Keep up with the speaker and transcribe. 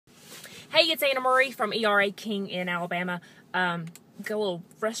Hey, it's Anna Marie from ERA King in Alabama. Got a little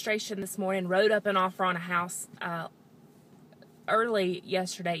frustration this morning. Wrote up an offer on a house early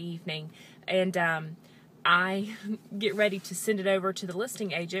yesterday evening, and I get ready to send it over to the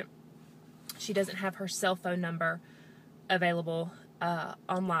listing agent. She doesn't have her cell phone number available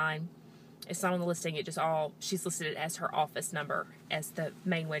online. It's not on the listing. She's listed it as her office number as the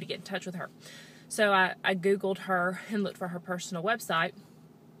main way to get in touch with her. So I Googled her and looked for her personal website.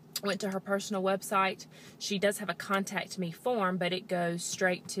 Went to her personal website. She does have a contact me form, but it goes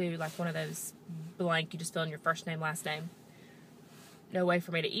straight to like one of those blank, you just fill in your first name, last name. No way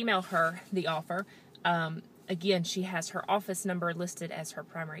for me to email her the offer. Again, she has her office number listed as her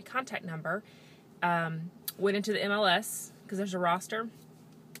primary contact number. Went into the MLS because there's a roster.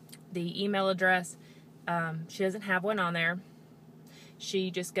 The email address, she doesn't have one on there.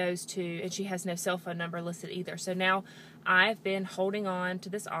 She just goes to, and she has no cell phone number listed either. So now I've been holding on to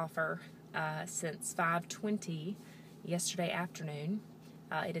this offer since 5:20 yesterday afternoon.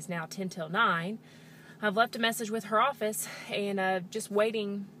 It is now 10 till 9. I've left a message with her office and just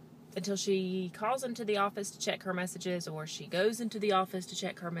waiting until she calls into the office to check her messages, or she goes into the office to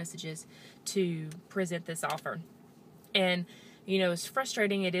check her messages to present this offer. And, you know, as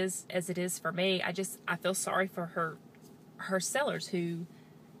frustrating it is as it is for me, I feel sorry for her sellers who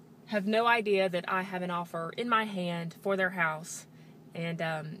have no idea that I have an offer in my hand for their house,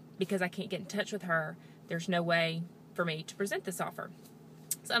 and because I can't get in touch with her, there's no way for me to present this offer.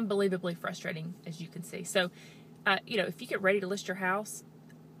 It's unbelievably frustrating, as you can see. So, you know, if you get ready to list your house,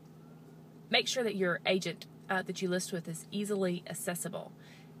 make sure that your agent that you list with is easily accessible,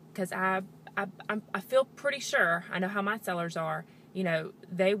 because I feel pretty sure, I know how my sellers are, you know,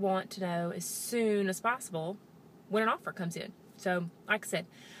 they want to know as soon as possible when an offer comes in. So, like I said,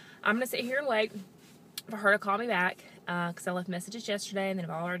 I'm going to sit here and wait for her to call me back, because I left messages yesterday, and then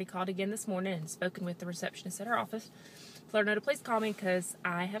I've already called again this morning and spoken with the receptionist at her office to let her know to please call me because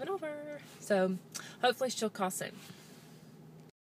I have an offer. So, hopefully she'll call soon.